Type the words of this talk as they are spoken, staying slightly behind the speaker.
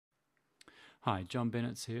Hi, John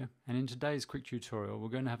Bennetts here, and in today's quick tutorial we're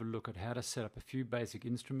going to have a look at how to set up a few basic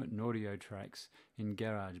instrument and audio tracks in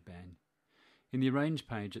GarageBand. In the Arrange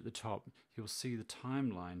page at the top you'll see the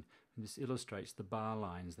timeline, and this illustrates the bar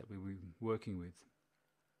lines that we were working with.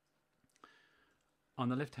 On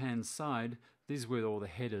the left hand side, this is where all the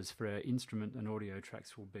headers for our instrument and audio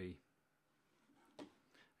tracks will be.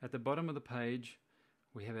 At the bottom of the page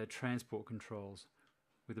we have our transport controls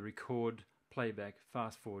with the record, playback,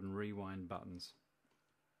 fast forward and rewind buttons.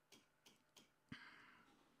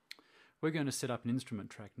 We're going to set up an instrument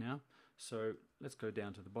track now, so let's go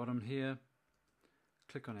down to the bottom here,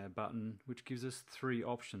 click on our button which gives us three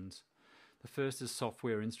options. The first is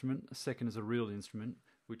software instrument, the second is a real instrument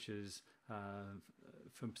which is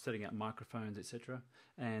for setting up microphones, etc.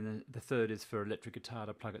 And the third is for electric guitar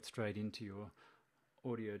to plug it straight into your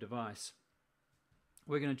audio device.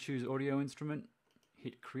 We're going to choose audio instrument,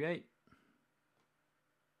 hit create,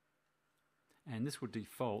 and this will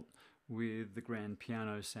default with the grand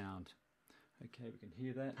piano sound. Okay, we can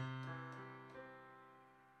hear that.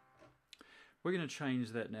 We're going to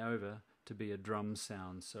change that now over to be a drum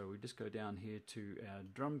sound, so we just go down here to our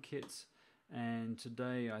drum kits, and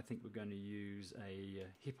today I think we're going to use a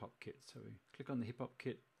hip-hop kit, so we click on the hip-hop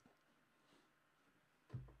kit.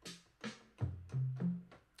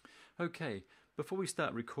 Okay, before we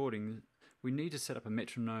start recording we need to set up a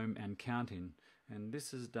metronome and counting, and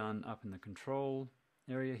this is done up in the control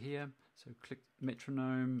area here, so click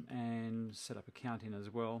metronome and set up a counting as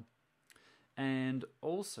well. And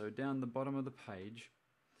also down the bottom of the page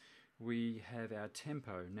we have our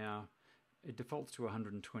tempo. Now it defaults to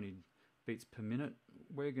 120 beats per minute.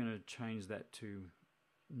 We're going to change that to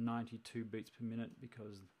 92 beats per minute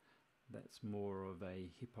because that's more of a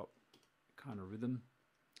hip-hop kind of rhythm.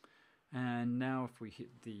 And now if we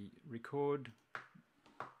hit the record,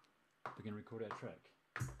 we can record our track.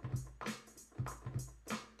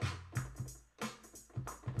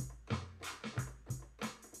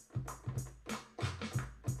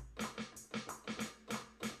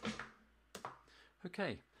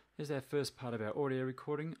 Okay, here's our first part of our audio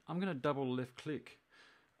recording. I'm going to double left click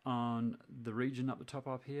on the region up the top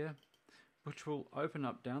up here, which will open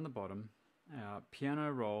up down the bottom our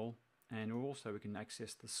piano roll, and also we can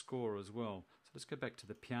access the score as well. So let's go back to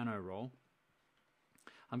the piano roll.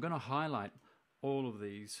 I'm going to highlight all of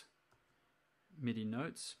these MIDI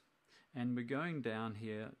notes, and we're going down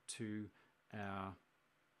here to our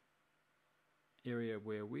area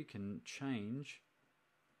where we can change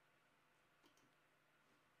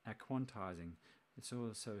our quantizing. It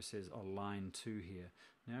also says align to here.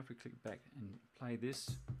 Now if we click back and play this,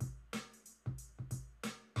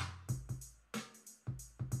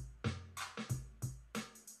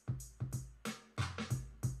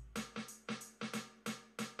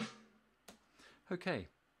 okay,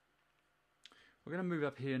 we're going to move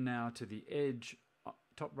up here now to the edge,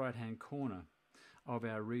 top right hand corner of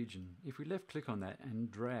our region. If we left click on that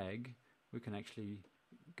and drag, we can actually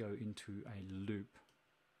go into a loop.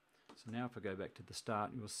 So now if I go back to the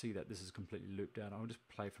start, you'll see that this is completely looped out. I'll just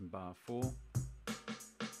play from bar 4.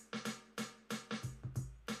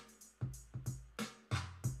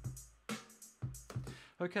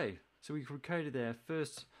 Okay, so we've created our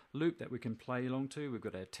first loop that we can play along to. We've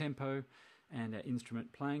got our tempo and our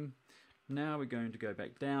instrument playing. Now we're going to go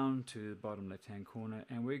back down to the bottom left hand corner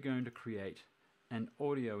and we're going to create an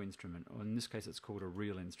audio instrument, or in this case it's called a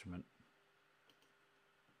real instrument.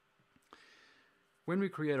 When we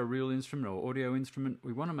create a real instrument or audio instrument,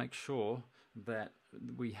 we want to make sure that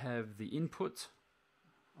we have the input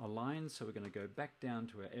aligned, so we're going to go back down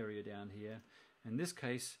to our area down here. In this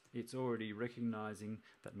case it's already recognizing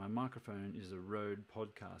that my microphone is a Rode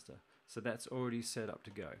Podcaster, so that's already set up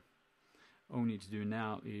to go. All we need to do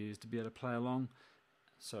now is to be able to play along,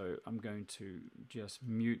 so I'm going to just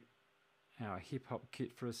mute our hip-hop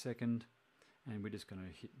kit for a second and we're just going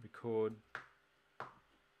to hit record.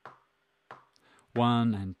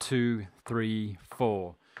 1 and 2, 3,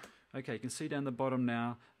 4. Okay, you can see down the bottom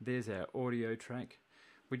now, there's our audio track.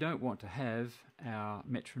 We don't want to have our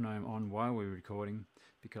metronome on while we're recording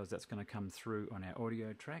because that's going to come through on our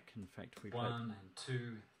audio track. In fact, if we 1 and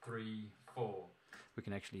 2, 3, 4, we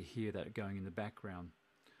can actually hear that going in the background.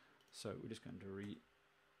 So we're just going to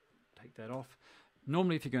take that off.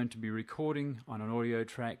 Normally if you're going to be recording on an audio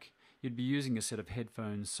track, you'd be using a set of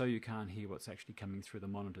headphones so you can't hear what's actually coming through the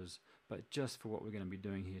monitors. But just for what we're going to be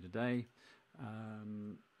doing here today,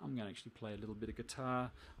 I'm going to actually play a little bit of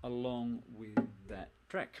guitar along with that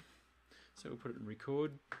track. So we'll put it in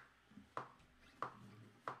record.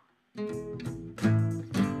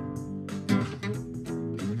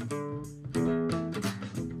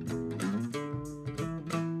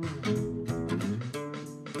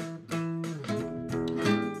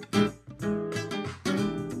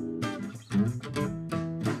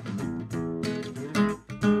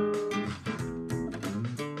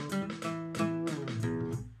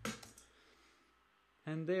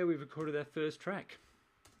 we've recorded our first track.